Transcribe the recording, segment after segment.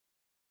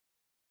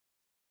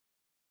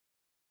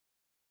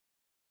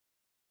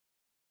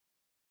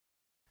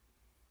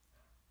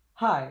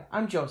Hi,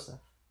 I'm Joseph.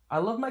 I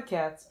love my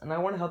cats and I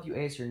want to help you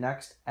ace your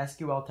next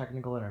SQL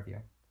technical interview.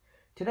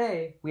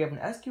 Today, we have an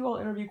SQL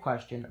interview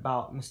question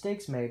about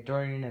mistakes made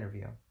during an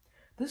interview.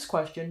 This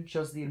question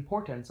shows the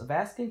importance of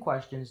asking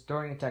questions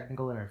during a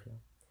technical interview.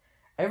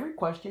 Every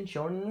question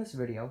shown in this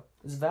video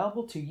is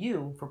available to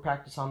you for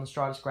practice on the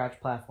Scratch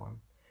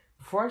platform.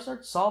 Before I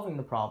start solving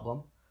the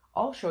problem,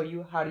 I'll show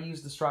you how to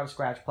use the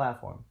Scratch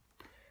platform.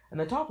 In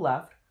the top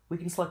left, we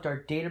can select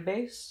our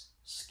database,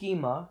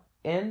 schema,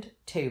 and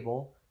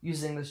table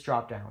using this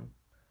drop-down.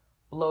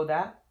 Below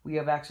that, we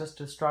have access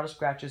to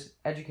Scratch's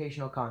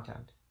educational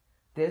content.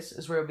 This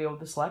is where you'll be able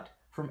to select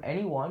from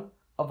any one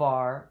of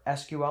our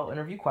SQL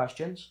interview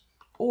questions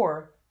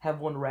or have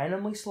one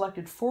randomly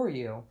selected for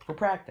you for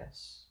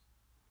practice.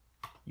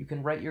 You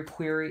can write your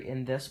query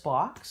in this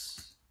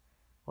box.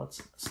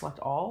 Let's select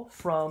all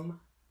from.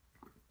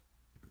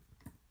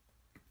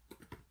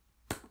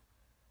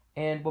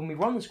 And when we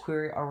run this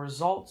query, our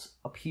results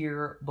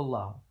appear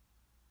below.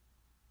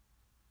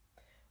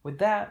 With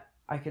that,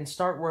 I can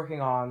start working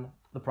on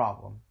the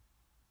problem.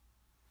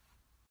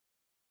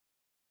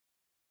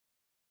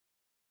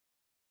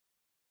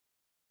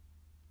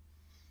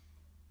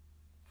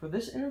 For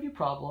this interview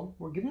problem,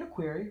 we're given a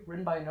query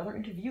written by another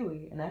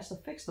interviewee and asked to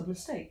fix the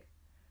mistake.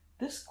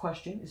 This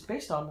question is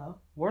based on the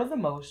what are the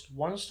most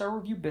one-star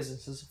review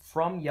businesses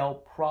from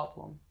Yelp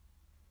problem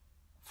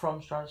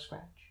from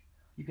Scratch.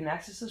 You can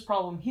access this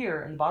problem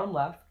here in the bottom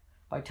left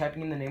by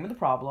typing in the name of the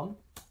problem,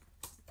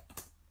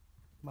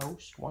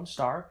 most, 1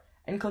 star,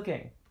 and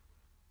clicking.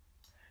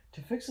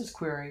 To fix this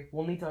query,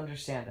 we'll need to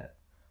understand it.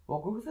 We'll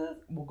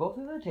go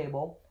through the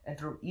table and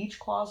through each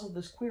clause of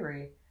this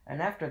query, and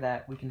after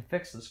that, we can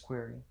fix this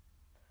query.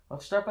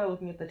 Let's start by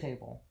looking at the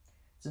table.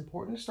 It's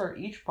important to start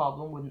each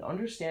problem with an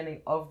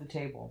understanding of the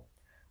table.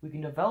 We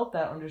can develop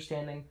that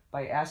understanding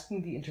by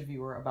asking the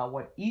interviewer about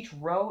what each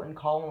row and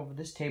column of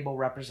this table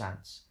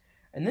represents.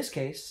 In this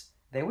case,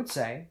 they would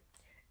say,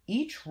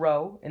 each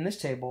row in this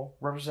table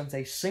represents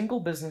a single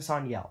business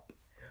on Yelp.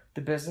 The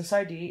business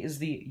ID is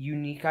the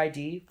unique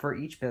ID for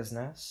each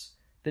business.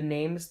 The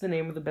name is the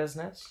name of the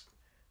business.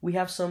 We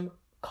have some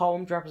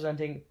columns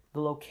representing the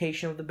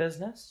location of the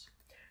business.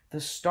 The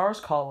stars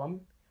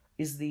column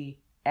is the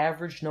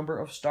average number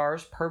of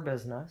stars per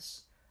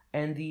business.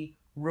 And the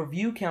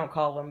review count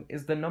column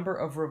is the number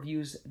of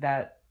reviews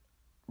that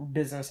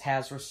business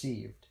has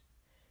received.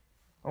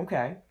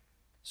 Okay,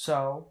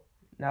 so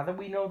now that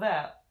we know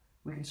that,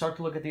 we can start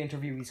to look at the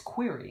interviewee's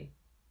query.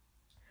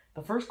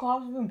 The first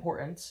clause of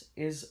importance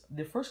is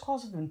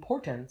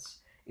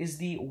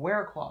the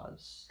where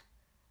clause,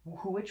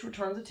 which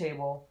returns a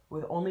table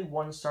with only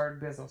 1-starred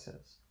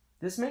businesses.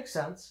 This makes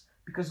sense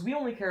because we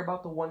only care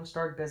about the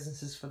 1-starred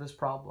businesses for this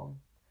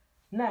problem.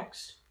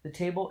 Next, the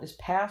table is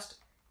passed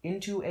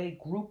into a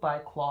group by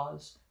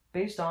clause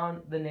based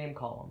on the name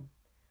column.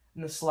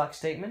 In the select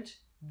statement,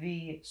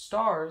 the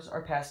stars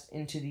are passed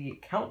into the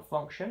count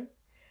function.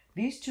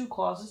 These two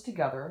clauses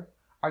together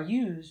are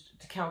used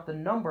to count the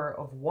number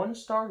of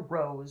 1-star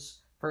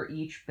rows for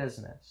each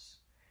business.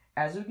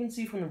 As we can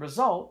see from the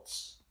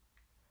results,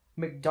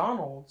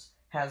 McDonald's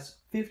has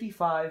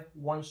 55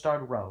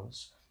 1-star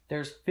rows.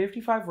 There's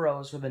 55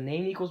 rows where the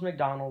name equals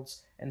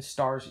McDonald's and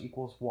stars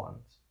equals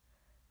 1.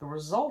 The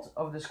result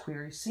of this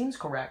query seems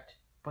correct,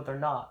 but they're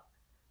not.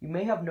 You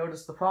may have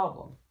noticed the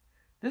problem.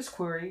 This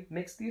query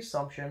makes the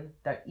assumption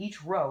that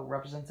each row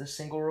represents a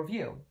single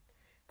review.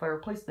 If I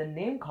replace the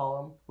name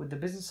column with the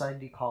business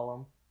ID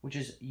column, which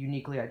is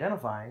uniquely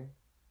identifying,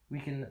 we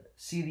can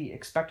see the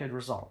expected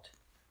result.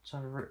 So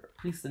I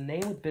replace the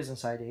name with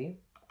business ID.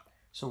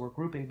 So we're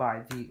grouping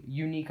by the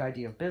unique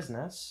ID of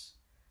business.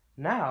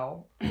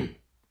 Now,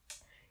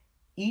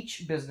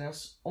 each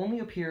business only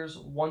appears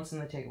once in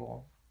the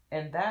table.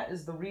 And that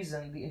is the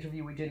reason the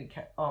interviewee didn't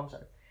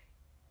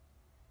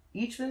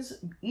Each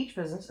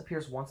business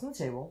appears once in the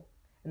table,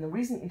 and the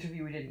reason the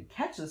interviewee didn't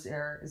catch this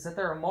error is that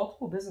there are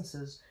multiple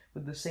businesses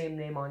with the same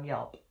name on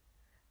Yelp.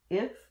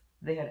 If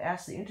they had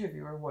asked the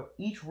interviewer what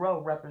each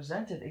row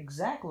represented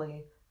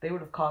exactly, they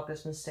would have caught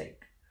this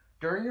mistake.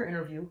 During your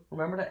interview,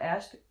 remember to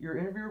ask your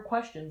interviewer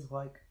questions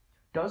like,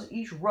 does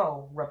each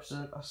row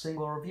represent a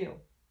single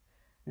review?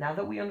 Now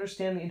that we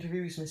understand the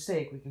interviewee's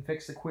mistake, we can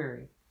fix the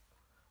query.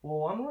 We'll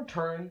want to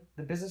return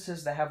the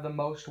businesses that have the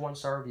most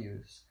 1-star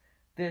reviews.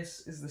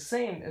 This is the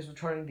same as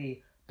returning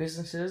the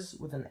businesses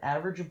with an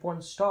average of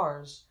 1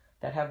 stars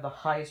that have the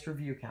highest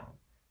review count,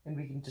 and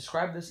we can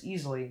describe this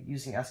easily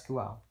using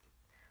SQL.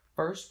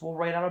 First, we'll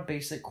write out a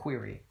basic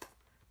query.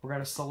 We're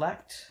going to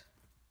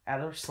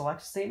add a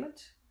select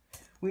statement.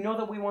 We know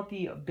that we want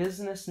the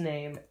business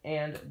name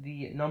and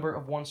the number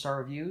of 1-star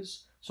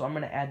reviews, so I'm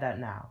going to add that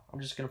now. I'm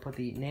just going to put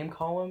the name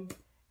column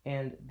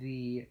and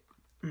the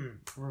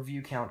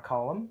review count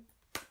column,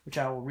 which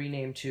I will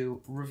rename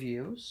to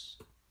reviews,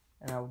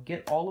 and I'll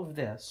get all of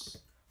this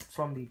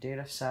from the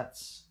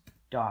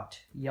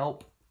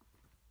datasets.yelp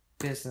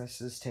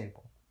businesses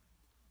table.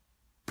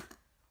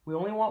 We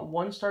only want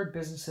 1-starred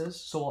businesses,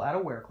 so we'll add a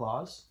where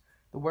clause.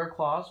 The where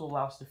clause will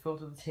allow us to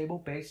filter the table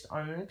based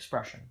on an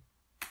expression.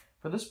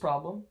 For this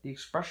problem, the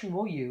expression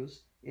we'll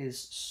use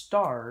is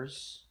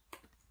stars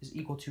is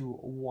equal to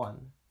 1.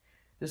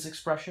 This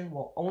expression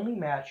will only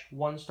match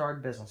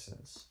one-starred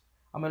businesses.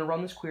 I'm going to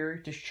run this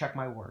query to check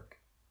my work.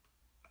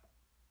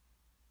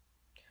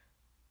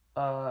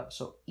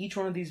 So each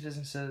one of these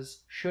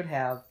businesses should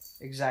have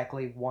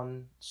exactly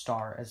 1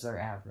 star as their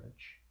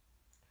average.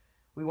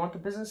 We want the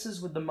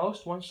businesses with the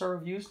most 1-star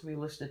reviews to be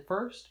listed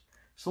first,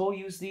 so we'll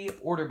use the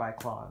order by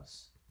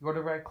clause. The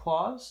order by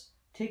clause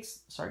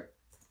takes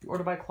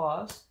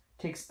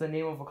the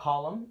name of a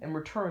column and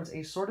returns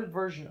a sorted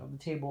version of the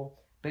table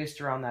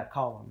based around that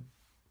column.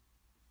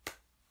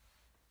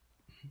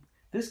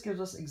 This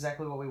gives us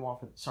exactly what we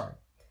want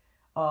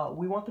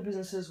we want the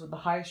businesses with the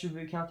highest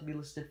review count to be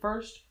listed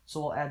first, so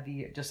we'll add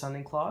the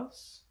descending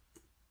clause.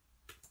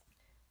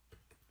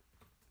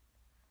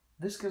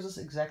 This gives us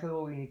exactly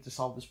what we need to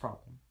solve this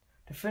problem.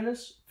 To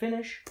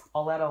finish,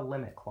 I'll add a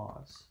limit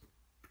clause.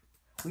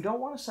 We don't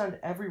want to send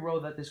every row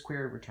that this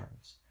query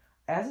returns.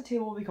 As a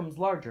table becomes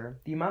larger,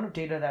 the amount of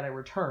data that it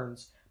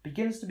returns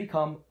begins to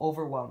become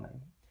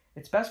overwhelming.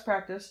 It's best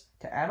practice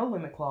to add a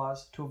limit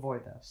clause to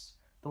avoid this.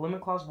 The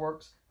limit clause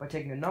works by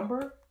taking a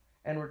number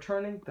and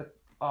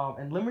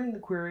limiting the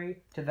query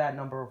to that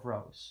number of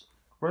rows.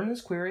 Running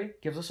this query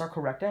gives us our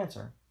correct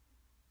answer.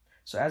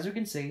 So as you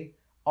can see,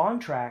 On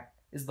Track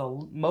is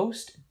the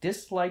most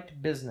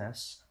disliked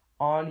business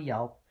on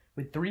Yelp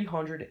with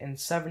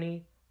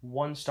 370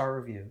 1-star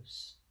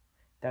reviews.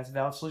 That's a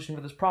valid solution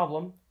for this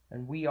problem,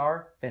 and we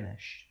are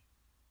finished.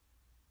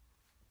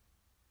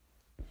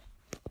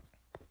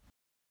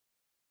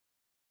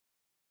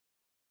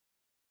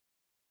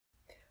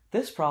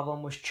 This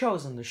problem was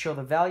chosen to show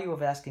the value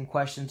of asking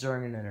questions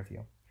during an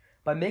interview.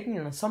 By making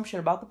an assumption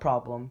about the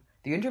problem,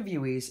 the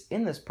interviewees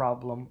in this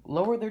problem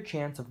lower their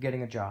chance of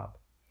getting a job.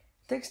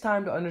 It takes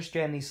time to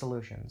understand these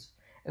solutions.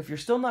 If you're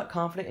still not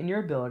confident in your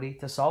ability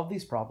to solve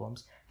these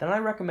problems, then I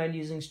recommend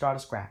using Strata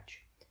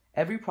Scratch.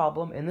 Every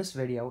problem in this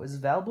video is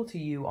available to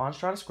you on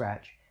Strata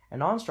Scratch,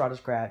 and on Strata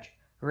Scratch,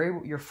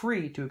 you're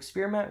free to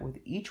experiment with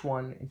each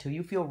one until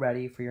you feel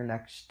ready for your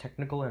next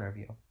technical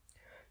interview.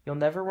 You'll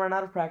never run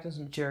out of practice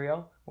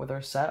material with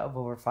our set of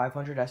over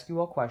 500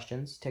 SQL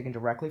questions taken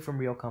directly from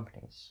real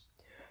companies.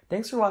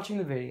 Thanks for watching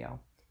the video.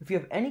 If you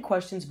have any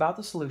questions about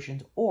the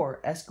solutions or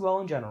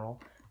SQL in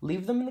general,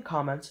 leave them in the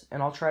comments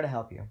and I'll try to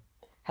help you.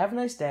 Have a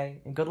nice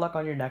day and good luck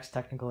on your next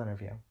technical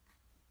interview.